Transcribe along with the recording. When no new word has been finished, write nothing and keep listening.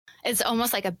It's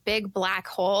almost like a big black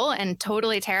hole and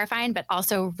totally terrifying, but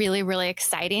also really, really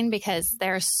exciting because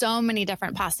there are so many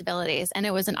different possibilities. And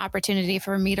it was an opportunity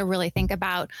for me to really think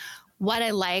about what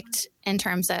I liked in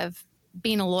terms of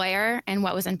being a lawyer and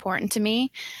what was important to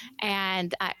me,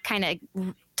 and kind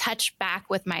of touch back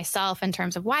with myself in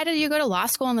terms of why did you go to law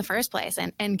school in the first place,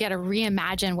 and get to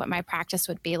reimagine what my practice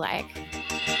would be like.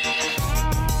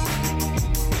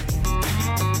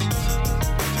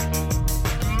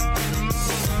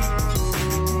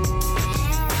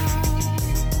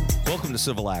 Welcome to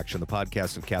Civil Action, the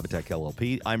podcast of Kabatek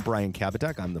LLP. I'm Brian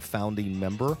Kabatek. I'm the founding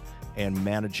member and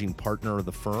managing partner of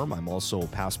the firm. I'm also a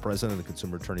past president of the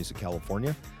Consumer Attorneys of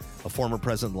California, a former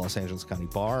president of the Los Angeles County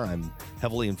Bar. I'm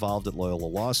heavily involved at Loyola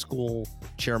Law School,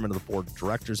 chairman of the board of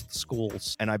directors at the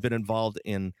schools, and I've been involved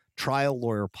in trial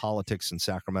lawyer politics in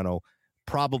Sacramento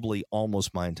probably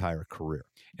almost my entire career.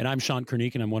 And I'm Sean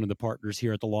Kernick, and I'm one of the partners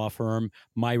here at the law firm.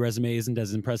 My resume isn't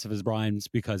as impressive as Brian's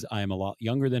because I am a lot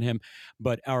younger than him.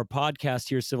 But our podcast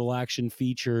here, Civil Action,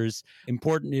 features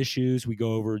important issues. We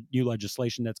go over new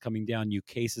legislation that's coming down, new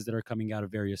cases that are coming out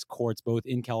of various courts, both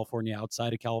in California,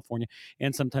 outside of California.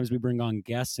 And sometimes we bring on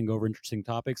guests and go over interesting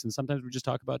topics. And sometimes we just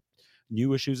talk about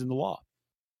new issues in the law.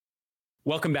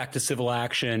 Welcome back to Civil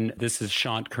Action. This is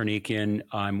Sean Kernick.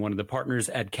 I'm one of the partners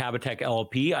at Kabatek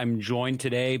LLP. I'm joined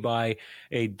today by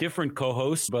a different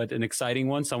co-host, but an exciting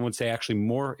one. Some would say actually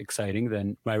more exciting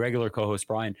than my regular co-host,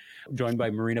 Brian. I'm joined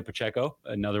by Marina Pacheco,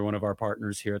 another one of our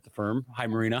partners here at the firm. Hi,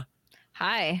 Marina.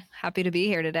 Hi. Happy to be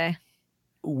here today.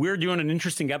 We're doing an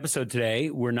interesting episode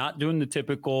today. We're not doing the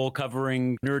typical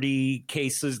covering nerdy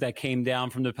cases that came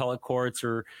down from the appellate courts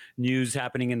or news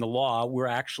happening in the law. We're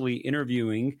actually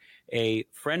interviewing a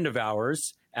friend of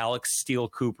ours, Alex Steele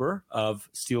Cooper of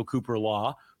Steele Cooper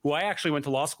Law, who I actually went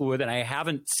to law school with and I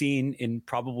haven't seen in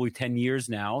probably 10 years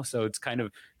now. So it's kind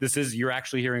of, you're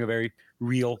actually hearing a very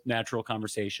real, natural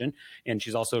conversation. And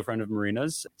she's also a friend of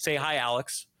Marina's. Say hi,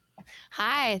 Alex.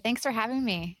 Hi, thanks for having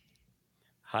me.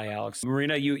 Hi, Alex.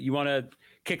 Marina, you want to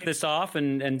kick this off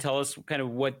and tell us kind of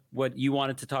what you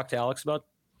wanted to talk to Alex about?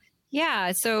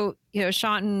 Yeah. So,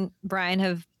 Sean and Brian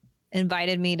have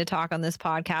invited me to talk on this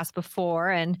podcast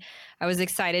before, and I was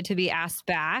excited to be asked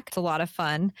back. It's a lot of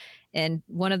fun. And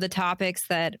one of the topics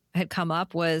that had come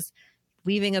up was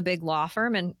leaving a big law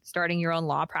firm and starting your own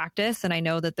law practice. And I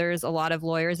know that there's a lot of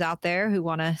lawyers out there who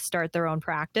want to start their own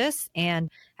practice.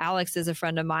 And Alex is a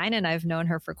friend of mine, and I've known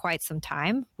her for quite some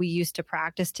time. We used to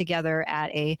practice together at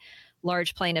a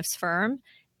large plaintiff's firm,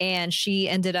 and she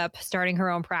ended up starting her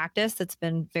own practice that's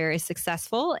been very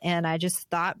successful. And I just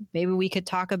thought maybe we could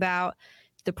talk about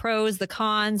the pros, the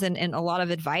cons, and a lot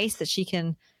of advice that she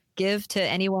can give to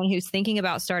anyone who's thinking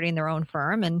about starting their own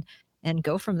firm and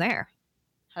go from there.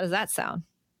 How does that sound?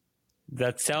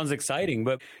 That sounds exciting,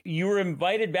 but you were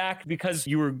invited back because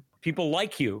people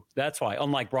like you. That's why.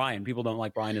 Unlike Brian, people don't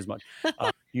like Brian as much.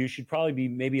 You should probably be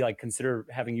maybe consider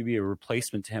having you be a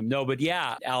replacement to him. No, but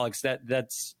yeah, Alex,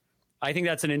 I think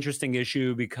that's an interesting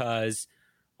issue because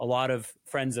a lot of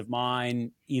friends of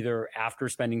mine, either after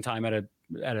spending time at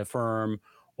a firm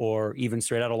or even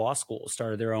straight out of law school,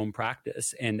 started their own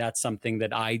practice, and that's something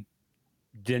that I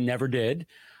never did.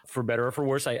 For better or for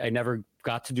worse, I never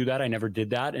got to do that. I never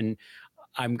did that. And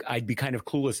I'd be kind of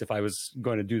clueless if I was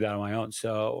going to do that on my own.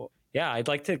 So yeah, I'd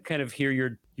like to kind of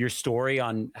hear your story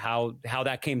on how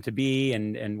that came to be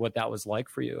and what that was like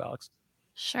for you, Alex.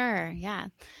 Sure. Yeah.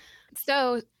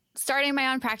 So starting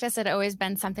my own practice had always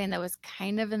been something that was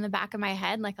kind of in the back of my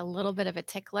head, like a little bit of a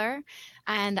tickler.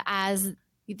 And as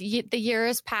the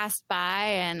years passed by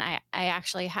and I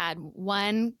actually had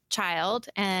one child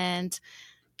and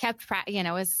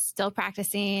was still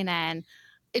practicing, and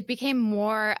it became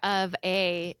more of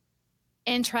a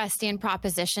interesting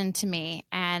proposition to me.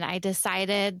 And I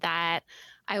decided that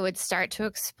I would start to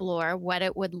explore what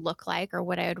it would look like or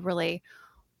what I would really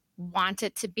want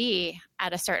it to be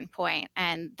at a certain point.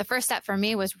 And the first step for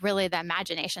me was really the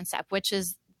imagination step, which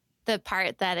is the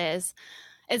part that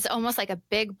it's almost like a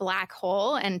big black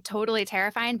hole and totally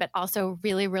terrifying, but also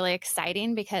really, really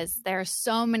exciting because there are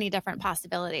so many different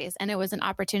possibilities. And it was an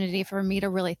opportunity for me to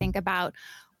really think about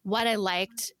what I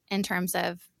liked in terms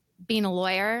of being a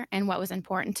lawyer and what was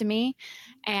important to me,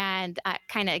 and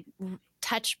kind of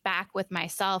touch back with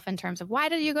myself in terms of why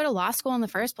did you go to law school in the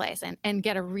first place, and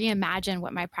get to reimagine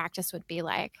what my practice would be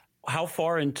like. How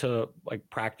far into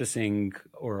practicing,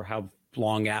 or how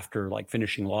long after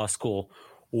finishing law school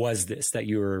was this that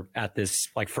you were at this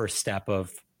first step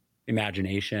of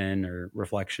imagination or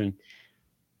reflection?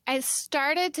 I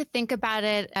started to think about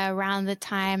it around the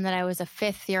time that I was a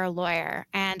fifth year lawyer,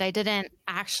 and I didn't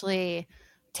actually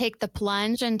take the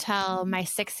plunge until my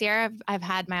 6th year. I've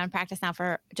had my own practice now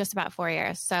for just about 4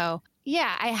 years. So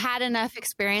yeah, I had enough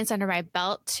experience under my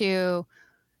belt to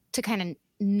kind of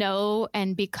know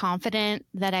and be confident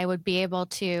that I would be able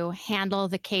to handle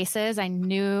the cases. I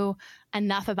knew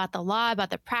enough about the law, about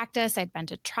the practice. I'd been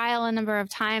to trial a number of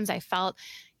times. I felt,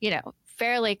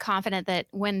 fairly confident that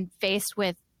when faced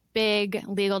with big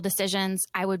legal decisions,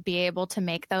 I would be able to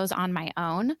make those on my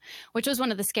own, which was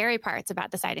one of the scary parts about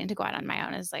deciding to go out on my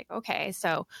own is like, okay,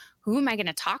 so who am I going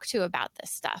to talk to about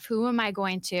this stuff? Who am I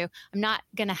going to, I'm not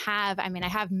going to have, I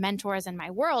have mentors in my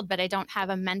world, but I don't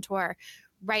have a mentor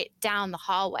right down the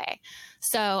hallway.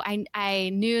 So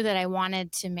I knew that I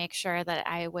wanted to make sure that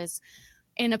I was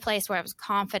in a place where I was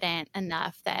confident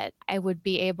enough that I would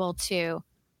be able to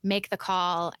make the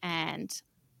call and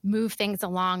move things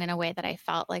along in a way that I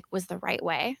felt like was the right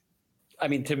way.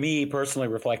 To me personally,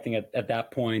 reflecting at that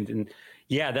point, and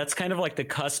yeah, that's kind of like the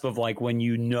cusp of like when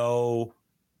you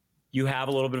have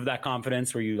a little bit of that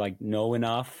confidence where you like know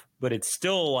enough, but it's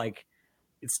still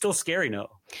scary.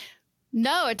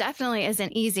 No, it definitely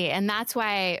isn't easy. And that's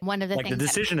why one of the things the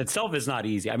decision itself is not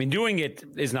easy. Doing it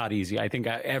is not easy. I think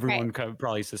everyone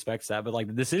probably suspects that, but like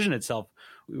the decision itself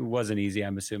wasn't easy,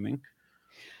 I'm assuming.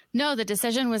 No, the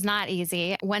decision was not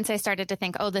easy. Once I started to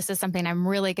think, oh, this is something I'm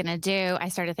really going to do, I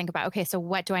started to think about, okay, so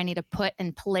what do I need to put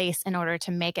in place in order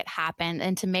to make it happen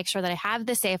and to make sure that I have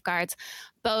the safeguards,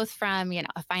 both from,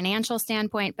 a financial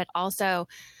standpoint, but also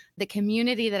the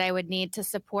community that I would need to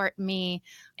support me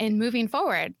in moving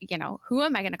forward. Who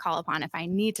am I going to call upon if I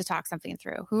need to talk something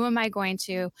through? Who am I going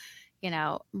to,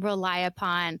 rely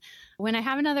upon when I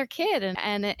have another kid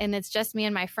and it's just me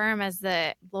and my firm as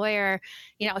the lawyer,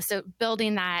 so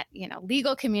building that,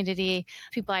 legal community,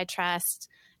 people I trust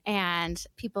and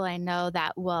people I know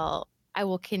that I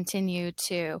will continue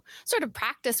to sort of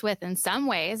practice with in some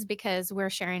ways because we're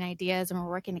sharing ideas and we're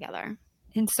working together.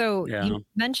 And so you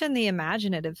mentioned the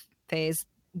imaginative phase.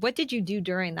 What did you do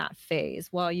during that phase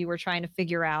while you were trying to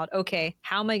figure out, okay,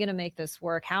 how am I going to make this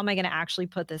work? How am I going to actually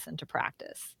put this into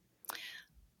practice?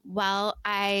 Well,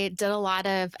 I did a lot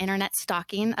of internet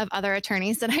stalking of other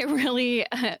attorneys that I really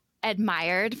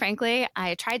admired, frankly.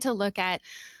 I tried to look at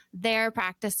their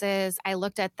practices. I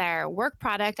looked at their work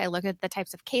product. I looked at the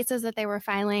types of cases that they were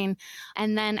filing.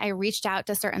 And then I reached out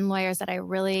to certain lawyers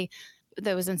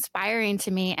that was inspiring to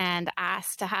me and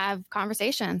asked to have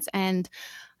conversations and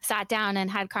sat down and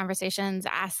had conversations,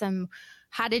 asked them,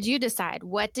 how did you decide?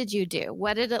 What did you do?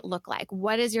 What did it look like?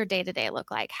 What does your day-to-day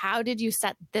look like? How did you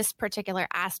set this particular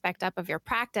aspect up of your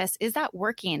practice? Is that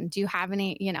working? Do you have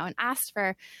any, and asked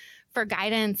for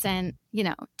guidance and,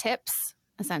 tips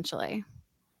essentially.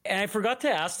 And I forgot to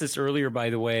ask this earlier, by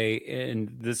the way,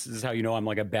 and this is how I'm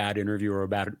like a bad interviewer or a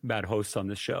bad host on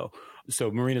this show. So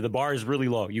Marina, the bar is really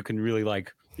low. You can really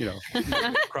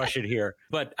crush it here.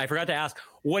 But I forgot to ask,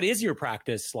 what is your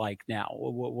practice like now?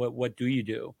 What do you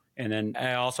do? And then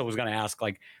I also was going to ask,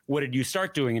 like, what did you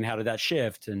start doing and how did that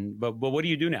shift? But what do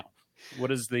you do now? What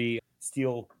does the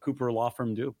Steele Cooper law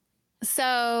firm do?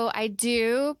 So I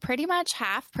do pretty much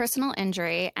half personal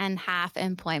injury and half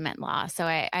employment law. So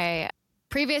I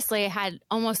previously had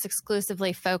almost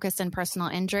exclusively focused in personal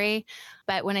injury.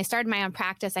 But when I started my own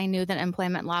practice, I knew that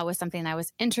employment law was something I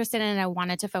was interested in and I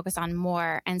wanted to focus on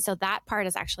more. And so that part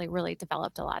has actually really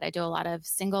developed a lot. I do a lot of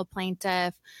single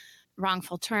plaintiff,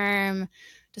 wrongful term,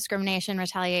 discrimination,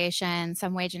 retaliation,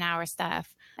 some wage and hour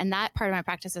stuff. And that part of my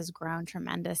practice has grown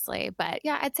tremendously. But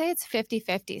yeah, I'd say it's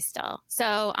 50-50 still.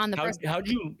 So on the how'd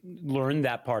you learn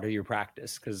that part of your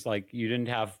practice? Because you didn't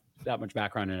have that much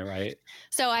background in it, right?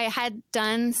 So I had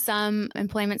done some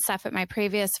employment stuff at my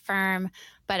previous firm,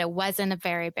 but it wasn't a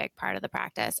very big part of the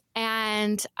practice.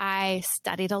 And I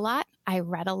studied a lot. I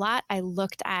read a lot. I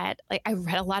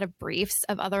read a lot of briefs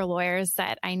of other lawyers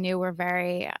that I knew were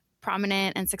very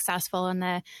prominent and successful in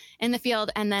the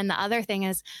field. And then the other thing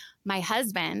is my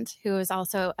husband, who is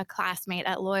also a classmate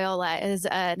at Loyola, is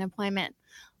an employment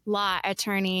law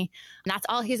attorney. And that's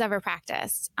all he's ever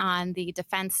practiced on the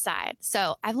defense side.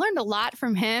 So I've learned a lot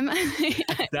from him.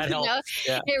 That helps.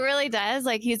 Yeah. It really does.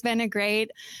 He's been a great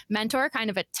mentor,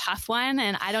 kind of a tough one.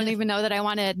 And I don't even know that I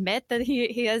want to admit that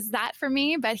he is that for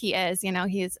me, but he is,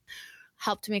 he's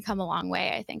helped me come a long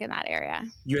way, I think, in that area.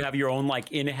 You have your own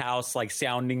in-house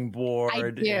sounding board. I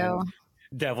do. And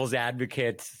devil's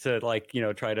advocate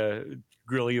to try to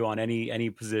grill you on any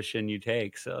position you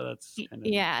take. So that's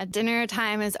yeah. Dinner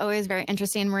time is always very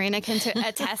interesting. Marina can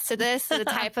attest to this. The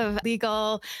type of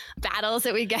legal battles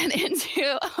that we get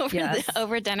into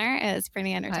over dinner is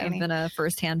pretty entertaining. I've been a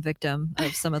firsthand victim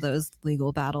of some of those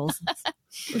legal battles.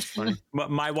 That's funny.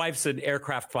 My wife's an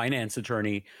aircraft finance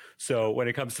attorney. So when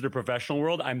it comes to the professional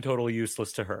world, I'm totally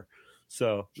useless to her.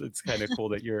 So it's kind of cool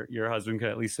that your husband can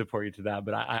at least support you to that.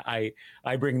 But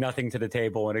I bring nothing to the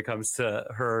table when it comes to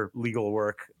her legal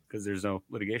work because there's no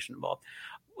litigation involved.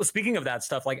 Well, speaking of that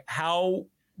stuff, like how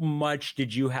much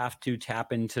did you have to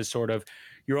tap into sort of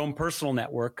your own personal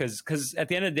network? Because at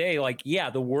the end of the day, like, yeah,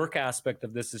 the work aspect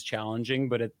of this is challenging,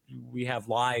 but we have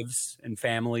lives and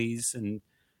families and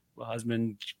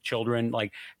husband, children.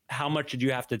 Like, how much did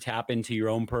you have to tap into your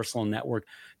own personal network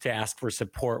to ask for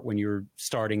support when you're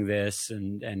starting this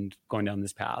and going down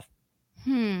this path?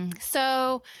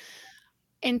 So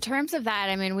in terms of that,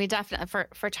 I mean, we definitely,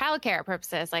 for childcare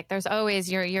purposes, like there's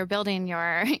always, you're building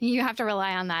you have to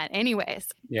rely on that anyways.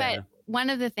 Yeah. But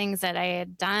one of the things that I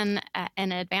had done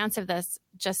in advance of this,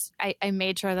 I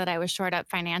made sure that I was shored up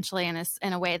financially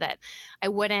in a way that I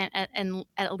wouldn't, and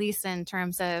at least in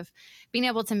terms of being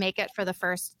able to make it for the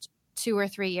first 2 or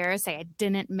 3 years, say I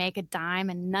didn't make a dime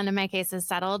and none of my cases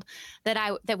settled,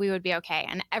 that we would be okay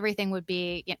and everything would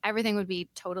be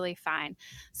totally fine.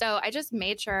 So I just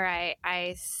made sure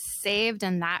I saved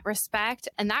in that respect,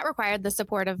 and that required the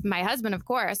support of my husband, of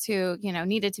course, who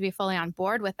needed to be fully on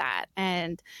board with that,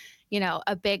 and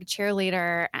a big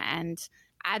cheerleader and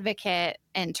advocate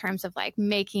in terms of like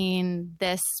making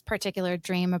this particular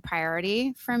dream a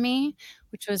priority for me,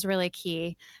 which was really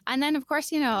key. And then of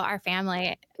course, our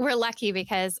family, we're lucky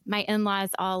because my in-laws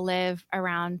all live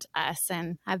around us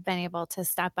and have been able to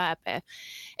step up.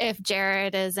 If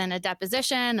Jared is in a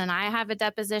deposition and I have a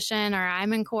deposition or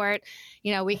I'm in court,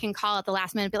 we can call at the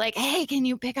last minute and be like, hey, can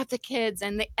you pick up the kids?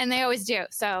 And they always do.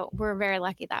 So we're very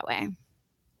lucky that way.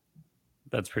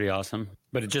 That's pretty awesome.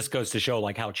 But it just goes to show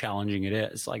like how challenging it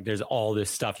is. Like there's all this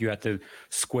stuff you have to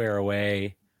square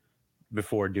away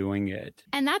before doing it.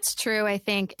 And that's true, I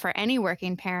think, for any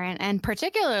working parent, and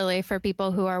particularly for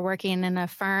people who are working in a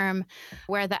firm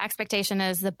where the expectation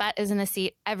is the butt is in the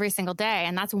seat every single day.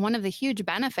 And that's one of the huge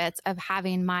benefits of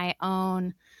having my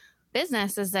own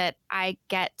business, is that I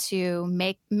get to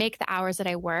make the hours that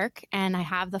I work, and I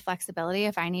have the flexibility.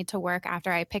 If I need to work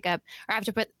after I pick up or I have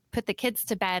to put the kids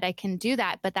to bed, I can do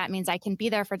that. But that means I can be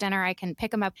there for dinner. I can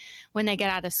pick them up when they get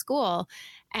out of school.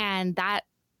 And that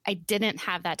I didn't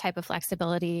have that type of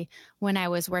flexibility when I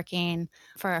was working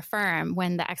for a firm,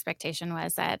 when the expectation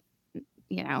was that,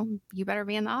 you better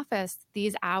be in the office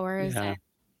these hours.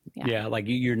 Yeah. Like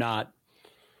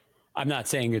I'm not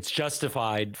saying it's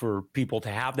justified for people to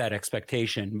have that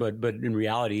expectation, but in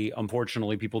reality,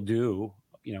 unfortunately, people do,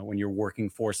 when you're working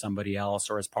for somebody else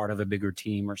or as part of a bigger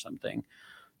team or something.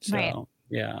 So, right.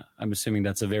 Yeah, I'm assuming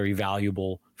that's a very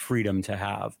valuable freedom to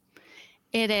have.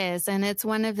 It is. And it's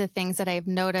one of the things that I've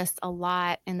noticed a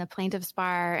lot in the plaintiff's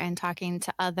bar and talking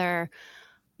to other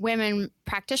women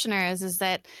practitioners, is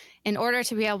that in order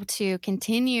to be able to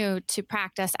continue to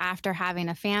practice after having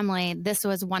a family, this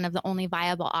was one of the only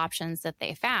viable options that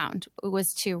they found. It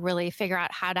was to really figure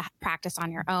out how to practice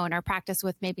on your own or practice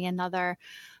with maybe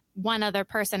one other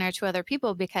person or 2 other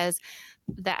people, because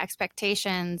the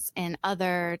expectations in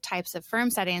other types of firm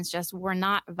settings just were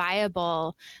not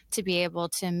viable to be able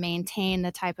to maintain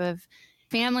the type of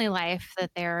family life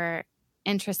that they're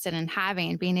interested in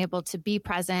having, being able to be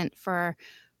present for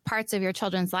parts of your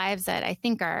children's lives that I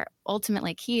think are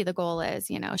ultimately key. The goal is,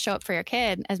 show up for your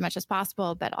kid as much as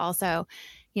possible, but also,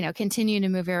 continue to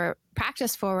move your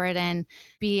practice forward and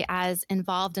be as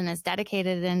involved and as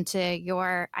dedicated into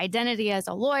your identity as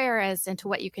a lawyer, as into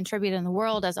what you contribute in the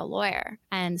world as a lawyer.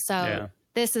 And so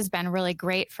this has been really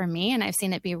great for me. And I've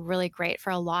seen it be really great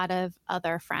for a lot of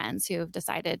other friends who have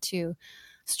decided to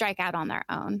strike out on their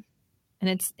own. And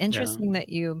it's interesting that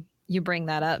you bring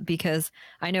that up, because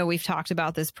I know we've talked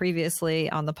about this previously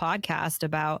on the podcast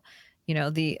about,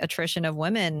 the attrition of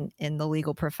women in the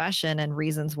legal profession and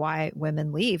reasons why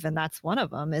women leave. And that's one of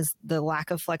them, is the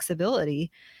lack of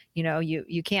flexibility.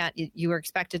 You were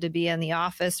expected to be in the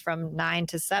office from 9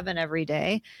 to 7 every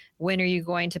day. When are you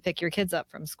going to pick your kids up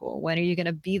from school? When are you going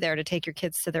to be there to take your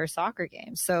kids to their soccer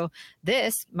games? So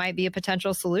this might be a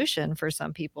potential solution for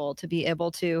some people to be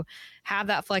able to have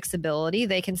that flexibility.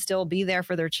 They can still be there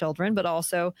for their children, but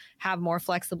also have more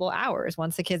flexible hours.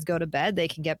 Once the kids go to bed, they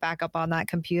can get back up on that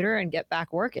computer and get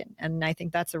back working. And I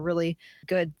think that's a really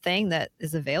good thing that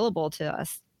is available to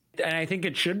us. And I think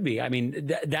it should be. I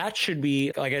mean, that should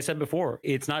be, like I said before,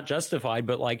 it's not justified,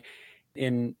 but like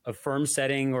in a firm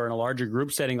setting or in a larger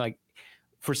group setting, like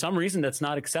for some reason, that's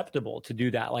not acceptable to do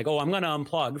that. Like, oh, I'm going to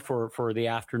unplug for the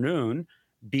afternoon,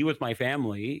 be with my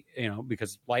family,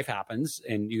 because life happens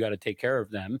and you got to take care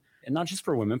of them. And not just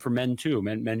for women, for men too.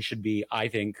 Men should be, I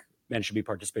think men should be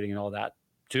participating in all that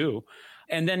too.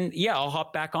 And then, I'll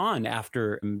hop back on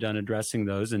after I'm done addressing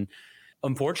those. And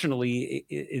unfortunately,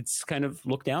 it's kind of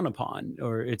looked down upon,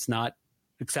 or it's not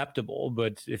acceptable.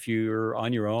 But if you're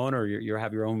on your own, or you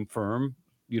have your own firm,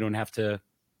 you don't have to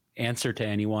answer to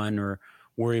anyone or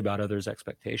worry about others'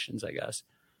 expectations, I guess.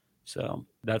 So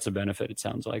that's a benefit, it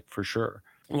sounds like, for sure.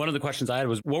 One of the questions I had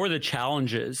was, what were the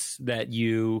challenges that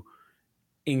you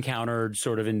encountered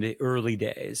sort of in the early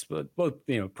days, but both,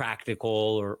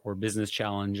 practical or business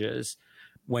challenges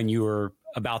when you were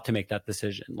about to make that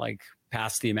decision, like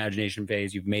past the imagination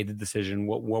phase, you've made the decision.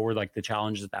 What were like the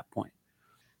challenges at that point?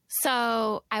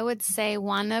 So I would say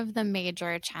one of the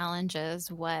major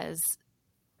challenges was,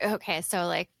 okay, so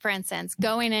like, for instance,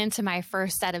 going into my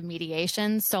first set of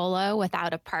mediation solo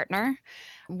without a partner,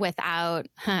 without,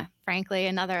 frankly,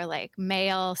 another like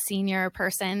male senior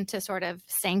person to sort of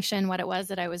sanction what it was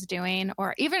that I was doing,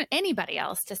 or even anybody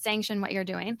else to sanction what you're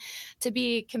doing, to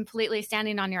be completely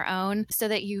standing on your own so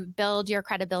that you build your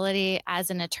credibility as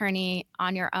an attorney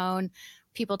on your own.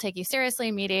 People take you seriously,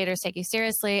 mediators take you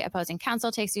seriously, opposing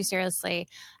counsel takes you seriously.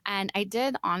 And I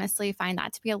did honestly find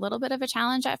that to be a little bit of a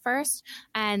challenge at first.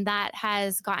 And that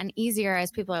has gotten easier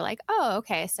as people are like, oh,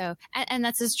 okay. So, and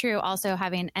this is true also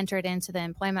having entered into the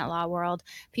employment law world.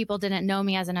 People didn't know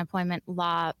me as an employment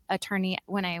law attorney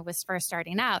when I was first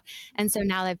starting out. And so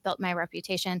now I've built my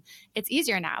reputation. It's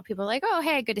easier now. People are like, oh,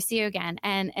 hey, good to see you again.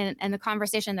 And the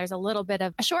conversation, there's a little bit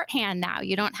of a shorthand now.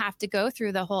 You don't have to go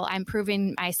through the whole, I'm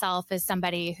proving myself as somebody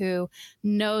who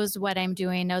knows what I'm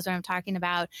doing, knows what I'm talking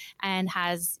about, and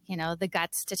has, the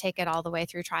guts to take it all the way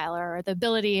through trial, or the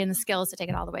ability and the skills to take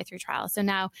it all the way through trial. So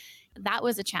now that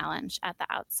was a challenge at the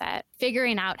outset,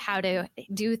 figuring out how to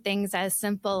do things as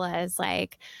simple as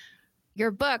like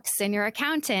your books and your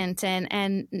accountant,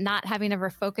 and not having ever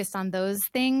focused on those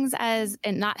things, and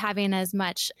not having as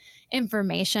much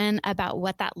information about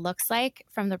what that looks like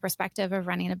from the perspective of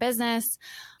running a business.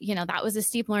 That was a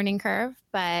steep learning curve,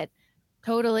 but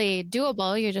totally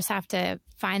doable. You just have to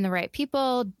find the right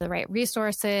people, the right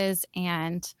resources,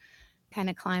 and kind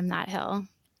of climb that hill.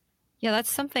 Yeah,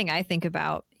 that's something I think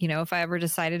about, if I ever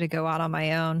decided to go out on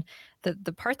my own.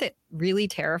 The part that really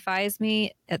terrifies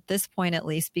me at this point, at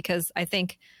least, because I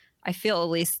feel, at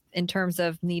least in terms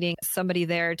of needing somebody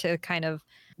there to kind of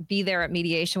be there at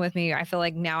mediation with me, I feel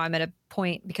like now I'm at a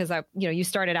point, because you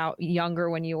started out younger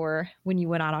when you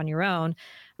went out on your own.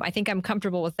 I think I'm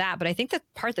comfortable with that. But I think the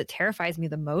part that terrifies me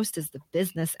the most is the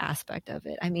business aspect of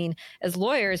it. I mean, as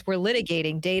lawyers, we're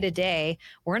litigating day to day.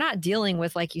 We're not dealing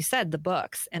with, like you said, the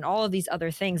books and all of these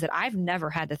other things that I've never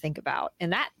had to think about.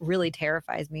 And that really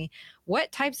terrifies me.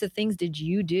 What types of things did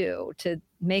you do to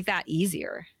make that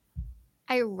easier?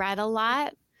 I read a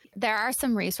lot. There are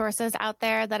some resources out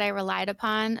there that I relied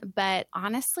upon, but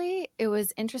honestly, it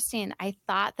was interesting. I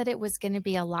thought that it was going to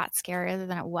be a lot scarier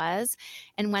than it was.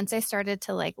 And once I started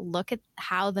to look at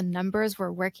how the numbers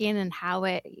were working and how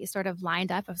it sort of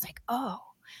lined up, I was like, oh,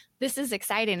 this is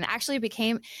exciting.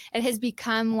 It has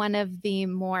become one of the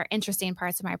more interesting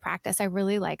parts of my practice. I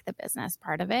really like the business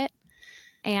part of it,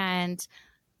 and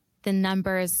the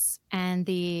numbers and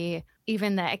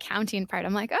even the accounting part.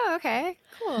 I'm like, oh, okay,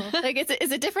 cool.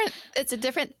 It's a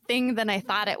different thing than I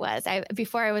thought it was.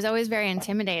 Before I was always very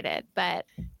intimidated, but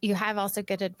you have also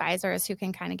good advisors who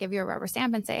can kind of give you a rubber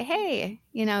stamp and say, hey,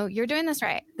 you're doing this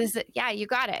right. You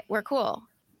got it. We're cool.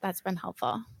 That's been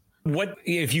helpful. What,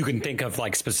 if you can think of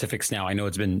specifics now? I know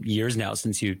it's been years now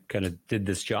since you kind of did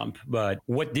this jump, but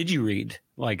what did you read?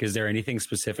 Is there anything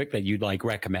specific that you'd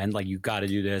recommend? You got to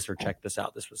do this or check this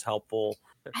out. This was helpful.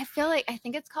 I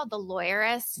think it's called The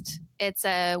Lawyerist. It's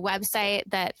a website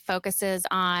that focuses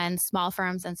on small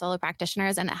firms and solo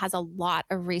practitioners, and it has a lot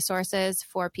of resources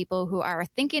for people who are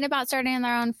thinking about starting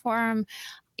their own firm,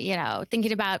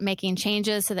 thinking about making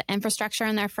changes to the infrastructure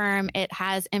in their firm. It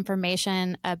has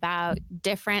information about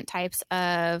different types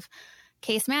of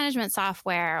case management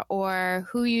software, or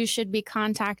who you should be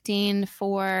contacting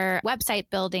for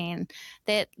website building,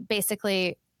 that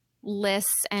basically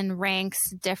lists and ranks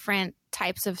different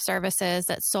types of services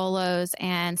that solos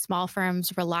and small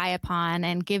firms rely upon,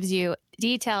 and gives you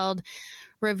detailed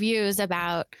reviews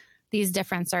about these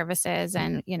different services.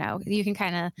 And, you can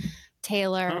kind of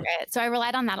tailor it. So I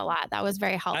relied on that a lot. That was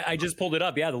very helpful. I just pulled it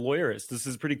up. Yeah, The Lawyerist. This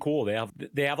is pretty cool. They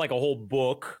have a whole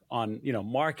book on,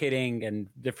 marketing and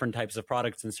different types of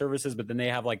products and services, but then they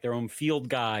have their own field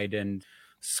guide and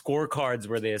scorecards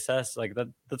where they assess.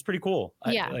 That's pretty cool.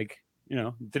 Yeah.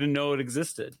 Didn't know it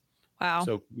existed. Wow.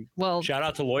 So, shout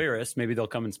out to Lawyerist. Maybe they'll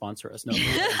come and sponsor us. No,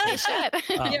 they should.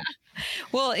 Yeah.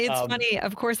 Well, it's funny.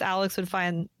 Of course, Alex would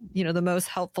find, the most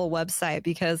helpful website,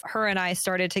 because her and I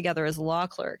started together as law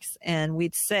clerks, and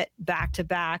we'd sit back to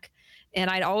back And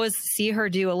I'd always see her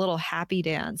do a little happy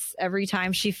dance every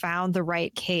time she found the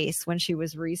right case when she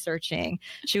was researching.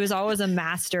 She was always a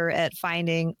master at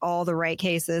finding all the right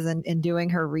cases and doing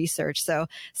her research. So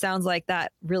sounds like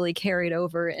that really carried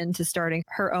over into starting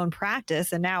her own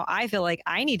practice. And now I feel like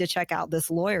I need to check out this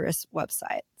lawyerist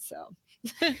website. So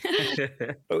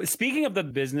speaking of the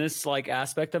business like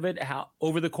aspect of it, how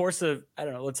over the course of, I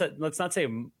don't know, let's not say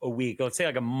a week, let's say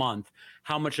like a month,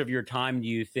 how much of your time do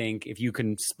you think, if you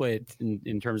can split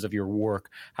in terms of your work,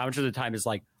 how much of the time is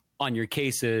like on your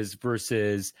cases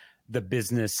versus the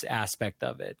business aspect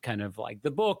of it, kind of like the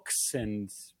books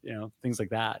and, you know, things like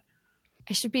that?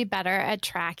 I should be better at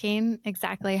tracking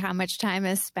exactly how much time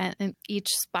is spent in each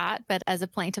spot. But as a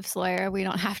plaintiff's lawyer, we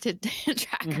don't have to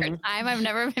track our time. I've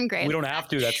never been great. We don't have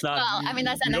to. That's not. Well, I mean,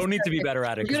 that's not. You don't need to be better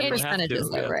at it. good You don't have percentages,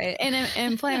 to. though, right? In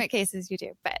employment cases, you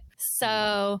do. But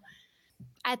so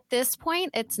at this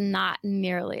point, it's not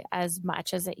nearly as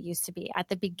much as it used to be. At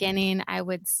the beginning, I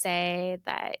would say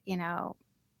that, you know,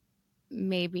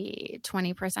 maybe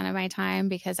 20% of my time,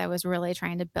 because I was really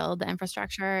trying to build the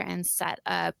infrastructure and set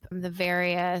up the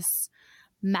various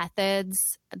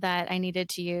methods that I needed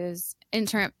to use in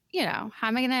term, you know, how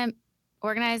am I going to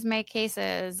organize my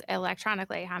cases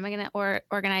electronically? How am I going to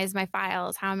organize my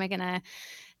files? How am I going to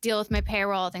deal with my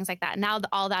payroll, things like that? Now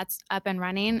all that's up and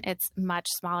running, it's much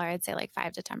smaller. I'd say like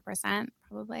 5 to 10%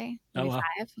 probably. Maybe wow.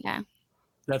 5. Yeah.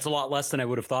 That's a lot less than I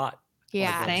would have thought.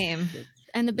 Yeah. Same.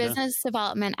 And the business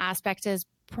development aspect is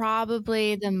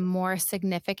probably the more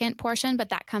significant portion, but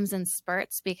that comes in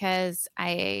spurts because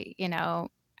I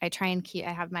try and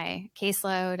I have my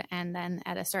caseload, and then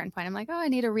at a certain point I'm like, oh, I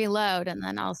need to reload. And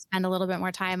then I'll spend a little bit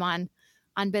more time on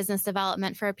business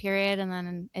development for a period. And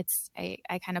then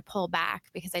I kind of pull back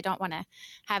because I don't want to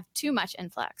have too much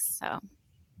influx. So,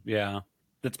 yeah,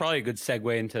 that's probably a good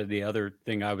segue into the other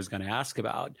thing I was going to ask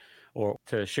about, or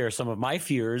to share some of my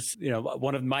fears. You know,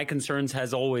 one of my concerns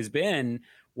has always been,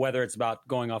 whether it's about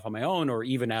going off on my own or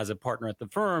even as a partner at the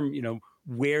firm, you know,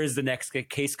 where is the next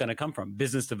case going to come from?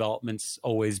 Business development's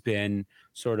always been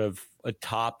sort of a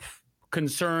top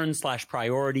concern /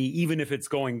 priority. Even if it's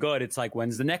going good, it's like,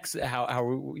 when's the next, how are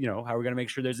we going to make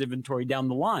sure there's inventory down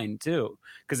the line too?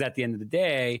 Because at the end of the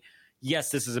day, yes,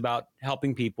 this is about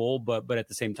helping people, but at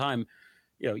the same time,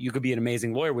 you know, you could be an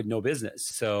amazing lawyer with no business.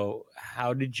 So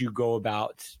how did you go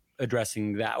about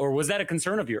addressing that? Or was that a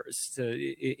concern of yours?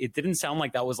 It didn't sound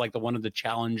like that was like one of the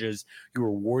challenges you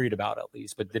were worried about, at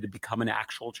least, but did it become an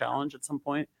actual challenge at some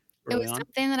point? It was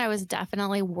something that I was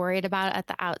definitely worried about at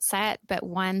the outset. But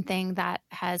one thing that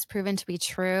has proven to be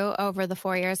true over the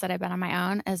 4 years that I've been on my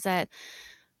own is that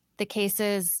the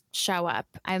cases show up.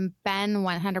 I've been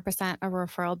 100% a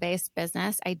referral-based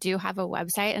business. I do have a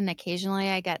website, and occasionally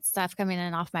I get stuff coming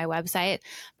in off my website,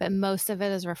 but most of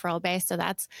it is referral-based. So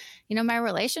that's, you know, my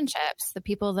relationships, the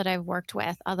people that I've worked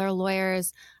with, other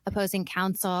lawyers, opposing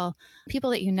counsel, people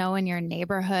that you know in your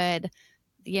neighborhood.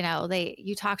 You know,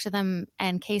 you talk to them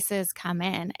and cases come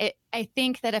in. I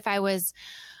think that if I was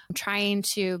trying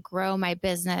to grow my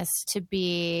business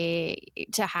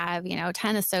to have, you know,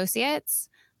 10 associates,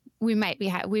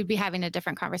 we'd be having a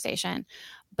different conversation.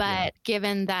 But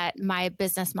given that my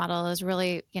business model is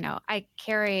really, you know, I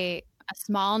carry a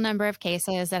small number of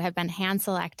cases that have been hand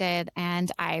selected,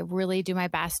 and I really do my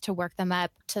best to work them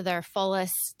up to their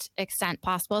fullest extent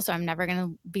possible. So I'm never going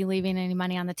to be leaving any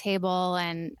money on the table.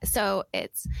 And so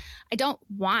I don't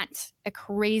want a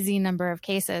crazy number of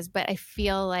cases, but I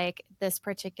feel like this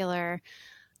particular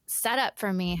setup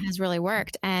for me has really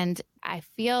worked. And I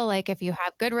feel like if you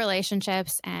have good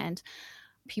relationships and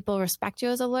people respect you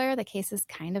as a lawyer, the cases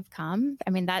kind of come.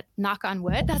 I mean, that, knock on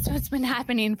wood, that's what's been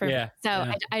happening for me.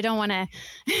 So I don't want to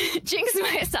jinx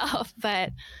myself,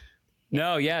 but.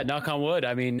 No, knock on wood.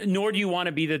 I mean, nor do you want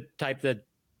to be the type that,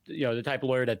 you know, the type of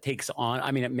lawyer that takes on,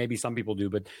 I mean, maybe some people do,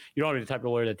 but you don't want to be the type of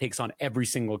lawyer that takes on every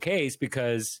single case,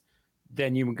 because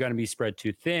then you're going to be spread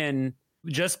too thin.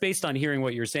 Just based on hearing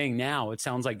what you're saying now, it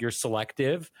sounds like you're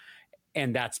selective,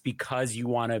 and that's because you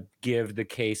want to give the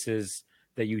cases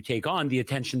that you take on the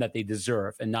attention that they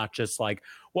deserve, and not just like,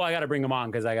 well, I got to bring them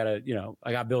on because I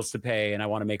got bills to pay and I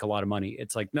want to make a lot of money.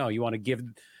 It's like, no, you want to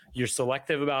you're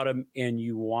selective about them, and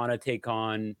you want to take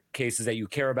on cases that you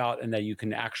care about and that you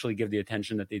can actually give the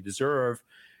attention that they deserve.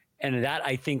 And that,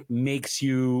 I think, makes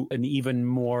you an even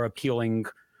more appealing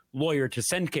lawyer to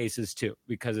send cases to,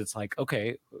 because it's like,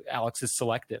 okay, Alex is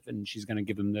selective and she's going to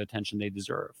give them the attention they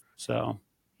deserve. So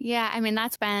yeah, I mean,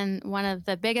 that's been one of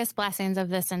the biggest blessings of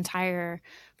this entire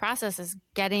process, is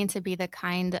getting to be the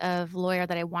kind of lawyer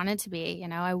that I wanted to be. You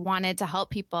know, I wanted to help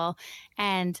people,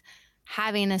 and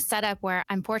having a setup where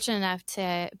I'm fortunate enough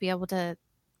to be able to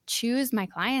choose my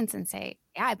clients and say,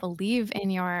 yeah, I believe in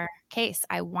your case.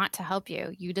 I want to help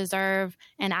you. You deserve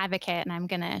an advocate, and I'm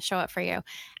going to show up for you.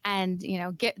 And,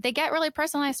 they get really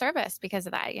personalized service because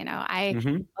of that. I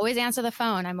always answer the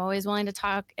phone. I'm always willing to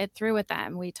talk it through with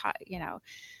them. We talk,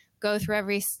 go through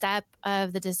every step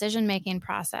of the decision-making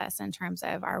process in terms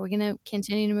of, are we going to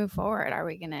continue to move forward? Are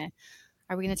we going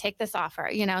to take this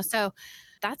offer? So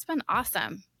that's been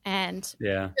awesome. And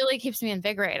really keeps me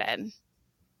invigorated.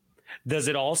 Does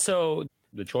it also,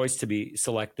 the choice to be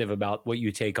selective about what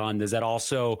you take on, does that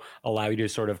also allow you to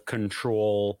sort of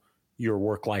control your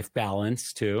work-life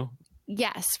balance too?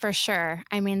 Yes, for sure.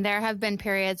 I mean, there have been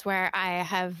periods where I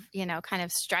have, kind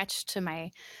of stretched to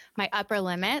my upper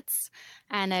limits,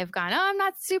 and I've gone, I'm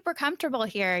not super comfortable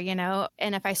here,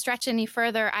 and if I stretch any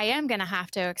further, I am going to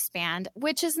have to expand,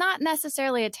 which is not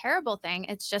necessarily a terrible thing.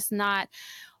 It's just not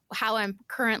how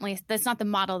that's not the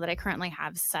model that I currently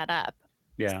have set up.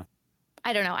 Yeah.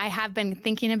 I don't know. I have been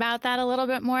thinking about that a little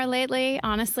bit more lately,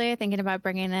 honestly, thinking about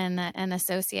bringing in an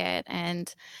associate,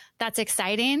 and that's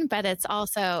exciting, but it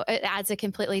adds a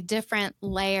completely different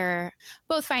layer,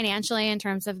 both financially in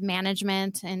terms of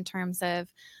management, in terms of,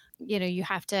 you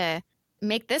have to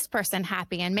make this person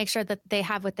happy and make sure that they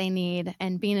have what they need.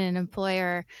 And being an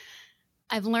employer,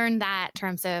 I've learned that in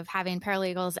terms of having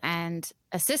paralegals and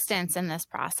assistants in this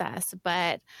process.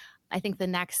 But I think the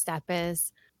next step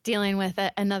is dealing with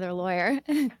another lawyer.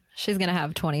 She's going to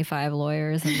have 25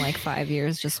 lawyers in like 5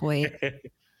 years. Just wait.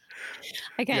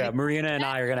 Yeah, Marina and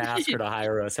I are going to ask her to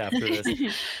hire us after this.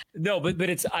 No, but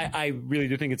I really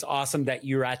do think it's awesome that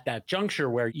you're at that juncture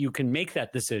where you can make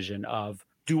that decision of,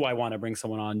 do I want to bring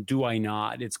someone on? Do I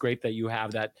not? It's great that you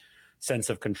have that sense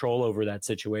of control over that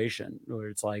situation where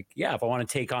it's like, yeah, if I want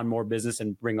to take on more business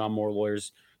and bring on more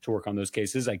lawyers to work on those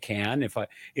cases, I can.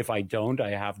 If I don't,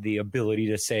 I have the ability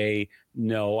to say,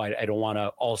 no, I don't want to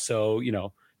also,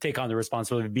 take on the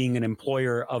responsibility of being an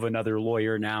employer of another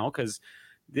lawyer now. Cause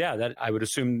that I would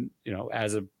assume,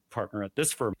 as a partner at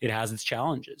this firm, it has its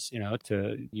challenges,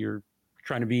 you're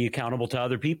trying to be accountable to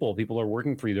other people. People are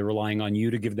working for you. They're relying on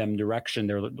you to give them direction.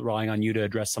 They're relying on you to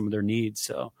address some of their needs.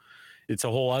 So it's a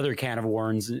whole other can of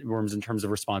worms in terms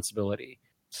of responsibility.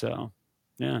 So,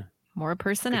 yeah. More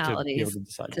personalities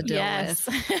to deal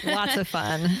with. Lots of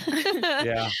fun.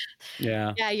 Yeah.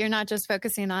 Yeah. You're not just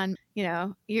focusing on,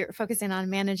 you're focusing on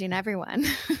managing everyone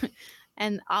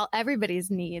and everybody's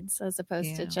needs, as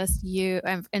opposed to just you.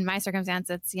 In my circumstance,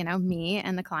 it's, me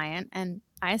and the client and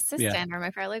my assistant or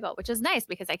my paralegal, which is nice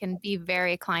because I can be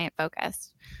very client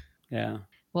focused. Yeah.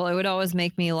 Well, it would always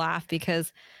make me laugh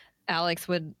because Alex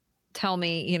would tell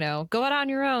me, go out on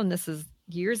your own. This is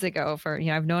years ago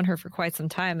I've known her for quite some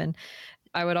time. And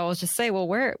I would always just say, well,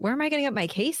 where am I going to get my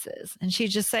cases? And she'd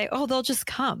just say, oh, they'll just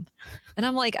come. And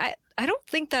I'm like, I don't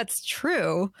think that's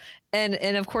true. And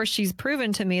of course, she's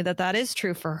proven to me that is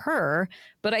true for her.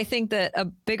 But I think that a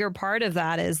bigger part of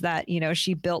that is that,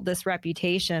 she built this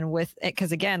reputation with it.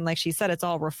 Because again, like she said, it's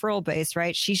all referral based,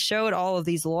 right? She showed all of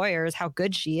these lawyers how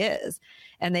good she is.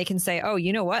 And they can say, oh,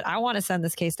 you know what? I want to send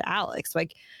this case to Alex.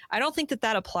 Like, I don't think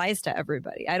that applies to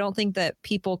everybody. I don't think that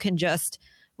people can just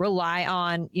rely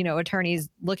on, attorneys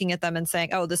looking at them and saying,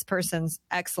 oh, this person's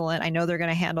excellent. I know they're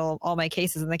going to handle all my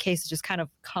cases, and the cases just kind of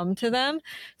come to them.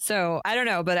 So I don't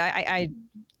know, but I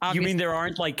you mean there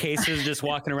aren't like cases just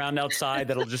walking around outside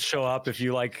that'll just show up if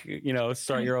you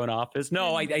start your own office?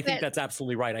 No, I think that's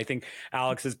absolutely right. I think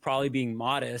Alex is probably being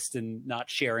modest and not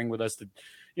sharing with us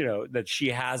that she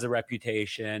has a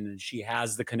reputation and she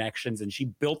has the connections and she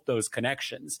built those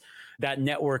connections. That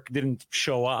network didn't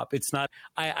show up. It's not,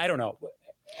 I don't know.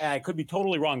 I could be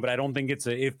totally wrong, but I don't think it's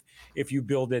if you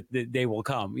build it, they will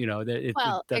come.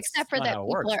 Except for that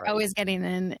people are always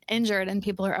getting injured and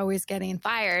people are always getting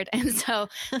fired. And so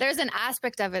there's an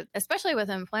aspect of it, especially with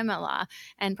employment law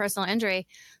and personal injury.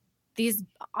 These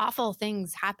awful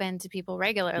things happen to people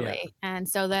regularly. Yeah. And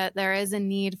so that there is a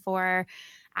need for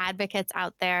advocates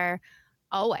out there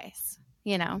always.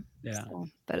 Yeah. So,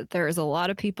 but there's a lot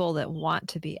of people that want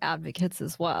to be advocates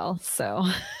as well. So,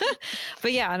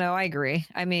 but yeah, no, I agree.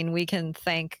 I mean, we can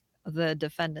thank the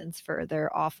defendants for their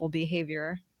awful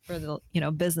behavior for the,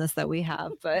 business that we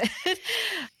have, but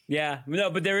yeah,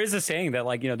 no, but there is a saying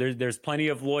that there's plenty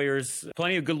of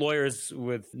good lawyers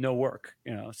with no work,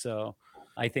 so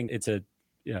I think it's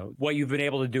what you've been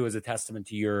able to do is a testament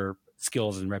to your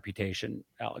skills and reputation,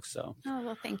 Alex. So,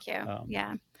 well, thank you.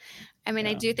 Yeah. I mean,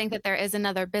 I do think that there is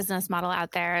another business model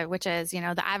out there, which is,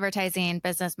 the advertising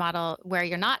business model where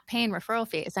you're not paying referral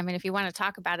fees. I mean, if you want to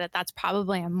talk about it, that's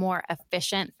probably a more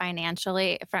efficient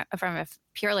financially from a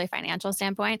purely financial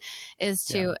standpoint is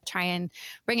to try and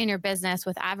bring in your business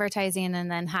with advertising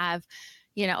and then have,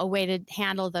 a way to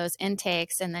handle those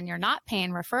intakes, and then you're not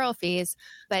paying referral fees,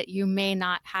 but you may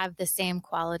not have the same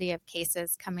quality of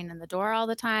cases coming in the door all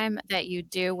the time that you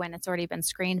do when it's already been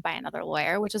screened by another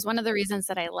lawyer, which is one of the reasons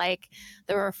that I like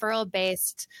the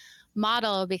referral-based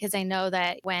model, because I know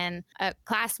that when a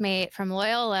classmate from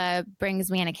Loyola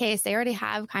brings me in a case, they already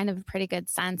have kind of a pretty good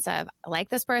sense of, I like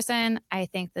this person, I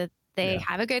think that they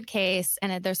have a good case,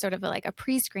 and there's sort of like a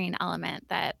pre-screen element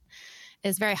that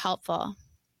is very helpful.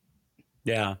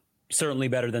 Yeah, certainly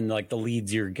better than like the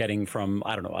leads you're getting from,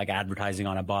 I don't know, like advertising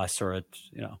on a bus or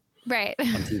right on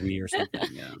TV or something.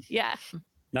 Yeah. Yeah.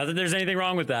 Not that there's anything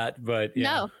wrong with that, but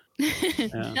no,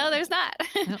 no, there's not.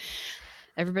 No.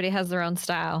 Everybody has their own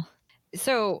style.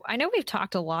 So I know we've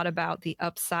talked a lot about the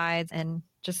upsides and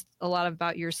just a lot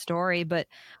about your story, but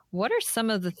what are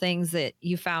some of the things that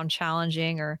you found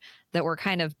challenging or that were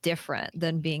kind of different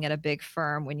than being at a big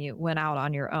firm when you went out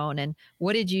on your own? And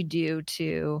what did you do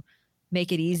to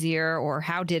make it easier, or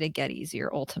how did it get easier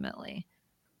ultimately?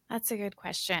 That's a good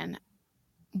question.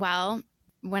 Well,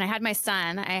 when I had my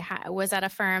son, I was at a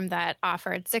firm that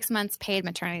offered 6 months paid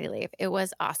maternity leave. It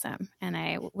was awesome. And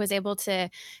I was able to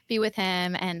be with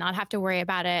him and not have to worry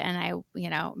about it. And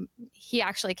he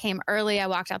actually came early. I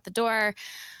walked out the door,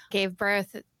 gave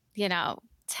birth, 10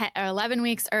 or 11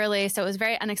 weeks early. So it was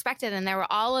very unexpected. And there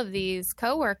were all of these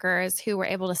coworkers who were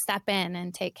able to step in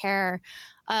and take care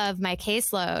of my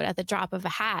caseload at the drop of a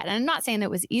hat. And I'm not saying it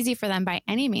was easy for them by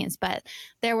any means, but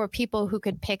there were people who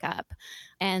could pick up,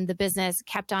 and the business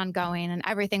kept on going, and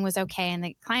everything was okay, and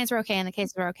the clients were okay, and the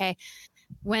cases were okay.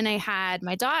 When I had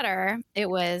my daughter, it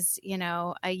was,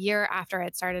 a year after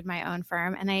I'd started my own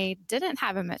firm, and I didn't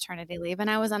have a maternity leave. And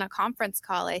I was on a conference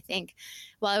call, I think,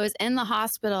 while I was in the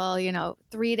hospital,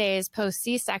 3 days post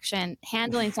C-section,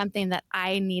 handling something that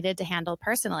I needed to handle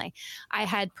personally. I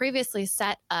had previously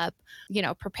set up,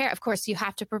 prepare. Of course, you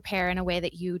have to prepare in a way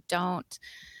that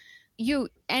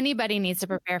anybody needs to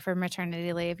prepare for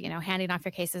maternity leave, handing off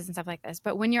your cases and stuff like this.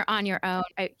 But when you're on your own,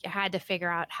 I had to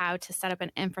figure out how to set up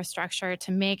an infrastructure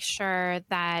to make sure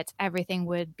that everything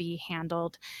would be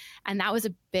handled. And that was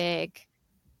a big,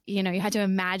 you had to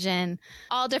imagine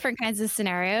all different kinds of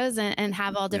scenarios and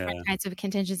have all different kinds of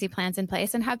contingency plans in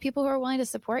place, and have people who are willing to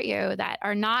support you that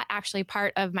are not actually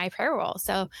part of my payroll.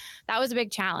 So that was a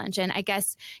big challenge. And I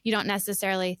guess you don't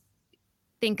necessarily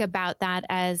think about that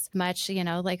as much,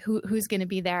 like who's going to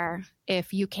be there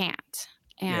if you can't.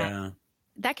 And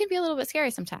that can be a little bit scary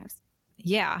sometimes.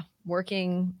 Yeah.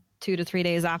 Working 2 to 3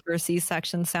 days after a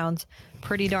C-section sounds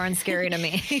pretty darn scary to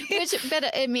me.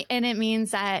 It means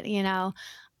that,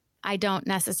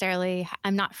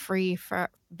 I'm not free for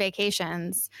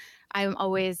vacations. I'm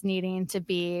always needing to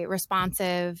be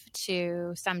responsive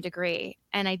to some degree.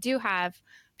 And I do have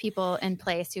people in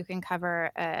place who can cover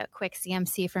a quick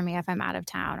CMC for me if I'm out of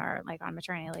town or like on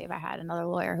maternity leave. I had another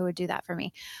lawyer who would do that for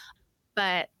me.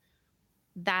 But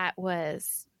that's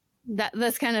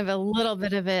kind of a little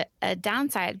bit of a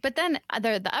downside. But then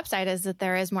the upside is that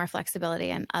there is more flexibility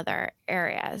in other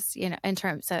areas, in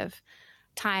terms of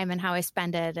time and how I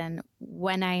spend it and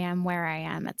when I am, where I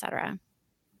am, et cetera.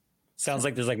 Sounds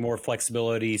like there's like more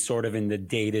flexibility sort of in the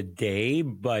day-to-day,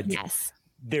 but yes.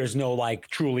 There's no like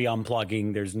truly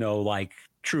unplugging. There's no like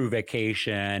true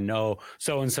vacation. No,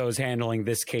 so-and-so is handling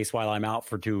this case while I'm out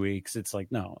for 2 weeks. It's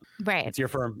like, no, right. It's your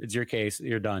firm. It's your case.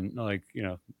 You're done. Like,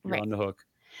 you're on the hook.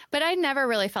 But I never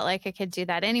really felt like I could do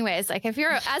that anyways. Like if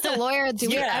you're as a lawyer, do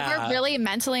we ever really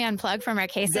mentally unplug from our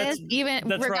cases? That's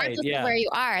regardless right. of where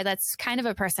you are, that's kind of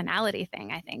a personality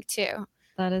thing, I think, too.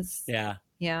 That is. Yeah,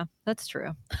 that's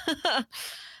true.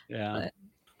 Yeah. But.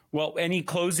 Well, any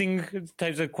closing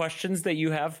types of questions that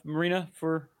you have, Marina,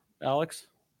 for Alex?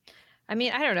 I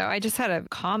mean, I don't know. I just had a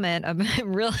comment about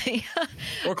really.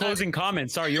 Or closing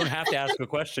comments. Sorry, you don't have to ask a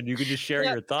question. You could just share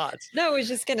your thoughts. No, I was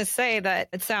just going to say that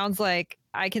it sounds like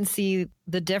I can see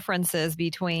the differences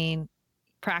between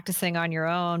practicing on your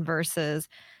own versus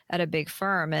at a big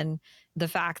firm. And the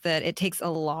fact that it takes a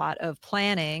lot of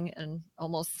planning and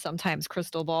almost sometimes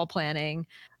crystal ball planning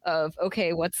of,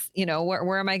 okay, what's,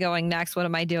 where am I going next? What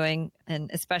am I doing? And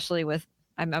especially with,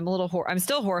 I'm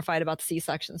still horrified about the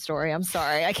C-section story. I'm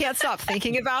sorry. I can't stop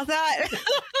thinking about that.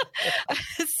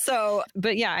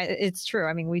 But yeah, it's true.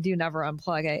 I mean, we do never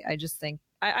unplug. I just think,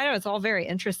 I know it's all very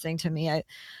interesting to me.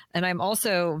 And I'm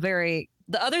also the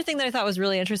other thing that I thought was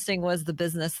really interesting was the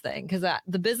business thing, because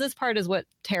the business part is what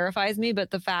terrifies me. But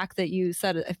the fact that you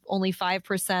said only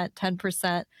 5%,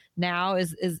 10% now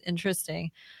is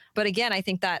interesting. But again, I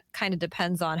think that kind of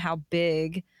depends on how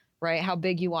big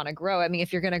you want to grow. I mean,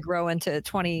 if you're going to grow into a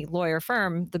 20 lawyer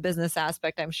firm, the business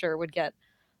aspect, I'm sure, would get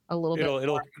a little bit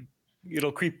more.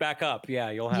 it'll creep back up. Yeah,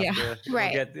 you'll have to.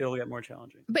 It'll get more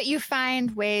challenging. But you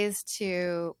find ways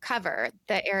to cover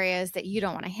the areas that you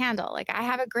don't want to handle. Like, I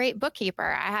have a great bookkeeper.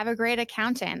 I have a great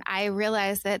accountant. I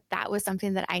realized that was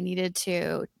something that I needed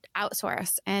to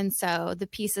outsource. And so the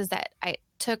pieces that I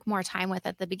took more time with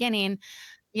at the beginning,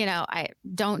 I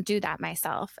don't do that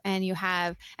myself. And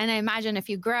I imagine if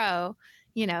you grow,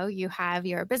 you have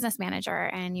your business manager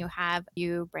and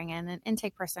you bring in an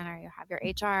intake person, or you have your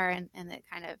HR, and it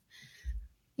kind of,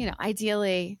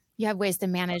 ideally you have ways to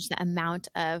manage the amount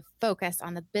of focus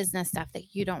on the business stuff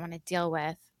that you don't want to deal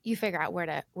with. You figure out where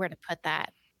to put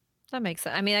that. That makes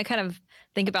sense. I mean, I kind of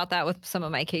think about that with some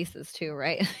of my cases too,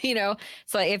 right?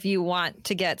 So if you want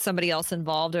to get somebody else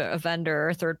involved, a vendor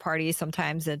or third party,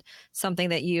 sometimes it's something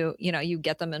that you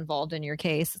get them involved in your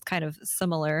case. It's kind of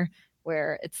similar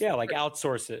where it's like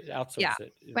outsource it.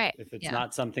 It. Right. If it's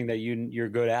not something that you're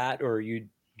good at, or you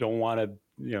don't want to,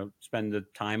 spend the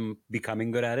time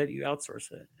becoming good at it, you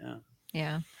outsource it. Yeah.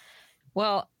 Yeah.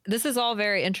 Well, this is all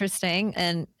very interesting.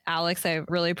 And Alex, I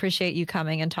really appreciate you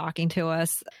coming and talking to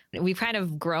us. We've kind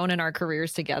of grown in our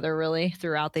careers together really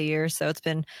throughout the years. So it's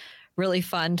been really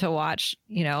fun to watch,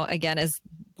 again, as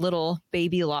little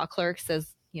baby law clerks,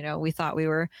 as, we thought we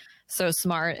were so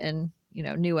smart and,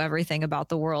 knew everything about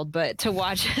the world, but to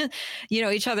watch,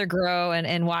 each other grow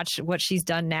and watch what she's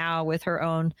done now with her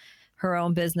own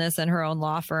business and her own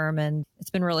law firm. And it's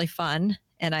been really fun.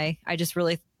 And I just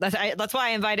really, that's why I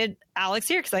invited Alex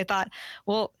here. Cause I thought,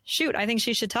 well, shoot, I think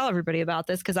she should tell everybody about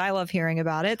this, cause I love hearing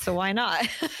about it. So why not?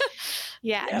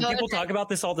 Yeah. People talk about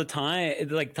this all the time,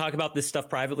 like talk about this stuff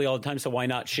privately all the time. So why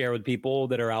not share with people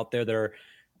that are out there that are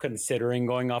considering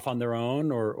going off on their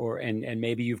own, and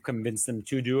maybe you've convinced them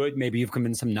to do it. Maybe you've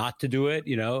convinced them not to do it,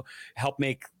 help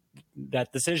make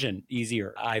that decision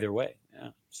easier either way. Yeah.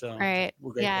 So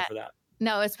we're grateful for that.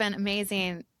 No, it's been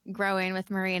amazing growing with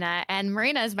Marina, and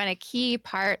Marina has been a key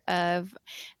part of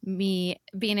me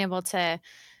being able to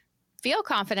feel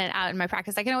confident out in my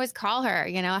practice. I can always call her,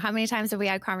 how many times have we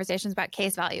had conversations about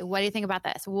case value? What do you think about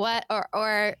this?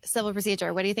 Or civil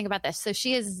procedure? What do you think about this? So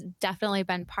she has definitely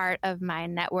been part of my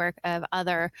network of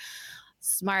other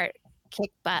smart kick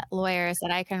butt lawyers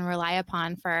that I can rely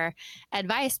upon for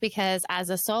advice, because as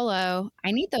a solo,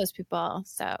 I need those people.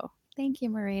 So thank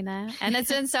you, Marina. And it's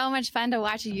been so much fun to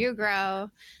watch you grow,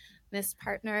 Miss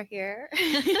Partner here.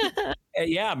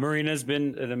 Yeah, Marina's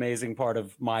been an amazing part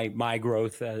of my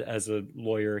growth as a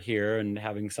lawyer here, and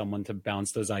having someone to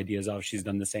bounce those ideas off. She's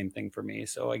done the same thing for me.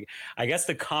 So I guess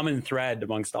the common thread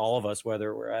amongst all of us,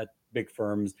 whether we're at big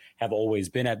firms, have always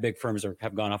been at big firms, or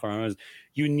have gone off our own, is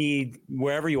you need,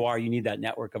 wherever you are, you need that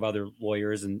network of other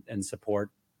lawyers and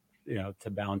support, to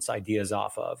bounce ideas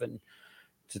off of and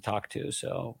to talk to.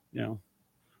 So,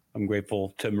 I'm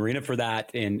grateful to Marina for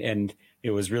that. And it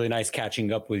was really nice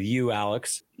catching up with you,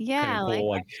 Alex. Yeah.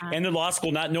 Cool. And in law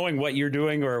school, not knowing what you're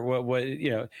doing, or what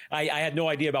I had no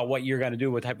idea about what you're going to do,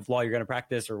 what type of law you're going to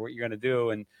practice, or what you're going to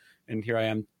do. And here I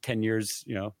am 10 years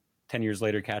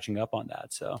later catching up on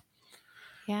that. So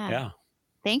yeah.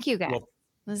 Thank you guys. Well,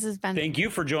 this has been. Thank you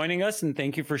for joining us, and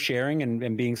thank you for sharing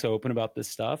and being so open about this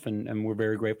stuff. And we're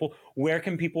very grateful. Where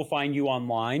can people find you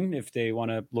online if they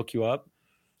want to look you up?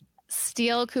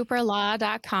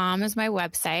 SteeleCooperLaw.com is my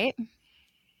website.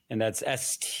 And that's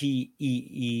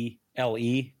STEELE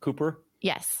Cooper?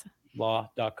 Yes.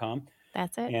 Law.com.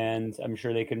 That's it. And I'm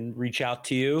sure they can reach out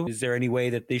to you. Is there any way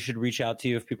that they should reach out to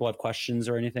you if people have questions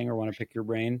or anything, or want to pick your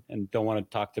brain and don't want to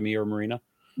talk to me or Marina?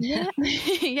 Yeah.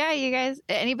 Yeah, you guys,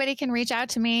 anybody can reach out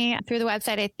to me through the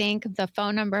website. I think the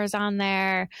phone number is on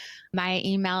there. My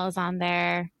email is on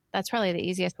there. That's probably the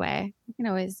easiest way. You can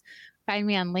always find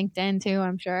me on LinkedIn too,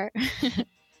 I'm sure.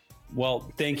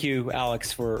 Well, thank you,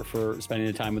 Alex, for spending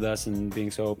the time with us and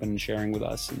being so open and sharing with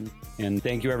us. And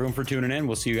thank you, everyone, for tuning in.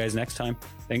 We'll see you guys next time.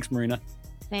 Thanks, Marina.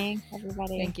 Thanks,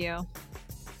 everybody. Thank you.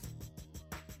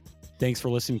 Thanks for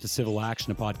listening to Civil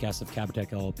Action, a podcast of Cabotech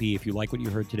LLP. If you like what you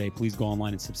heard today, please go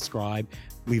online and subscribe,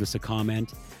 leave us a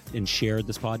comment, and share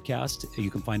this podcast.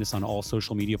 You can find us on all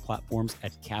social media platforms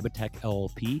at Cabotech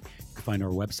LLP. You can find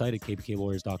our website at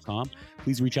kbklawyers.com.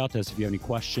 Please reach out to us if you have any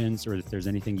questions, or if there's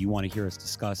anything you want to hear us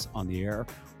discuss on the air,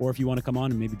 or if you want to come on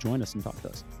and maybe join us and talk to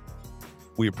us.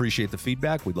 We appreciate the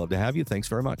feedback. We'd love to have you. Thanks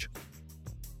very much.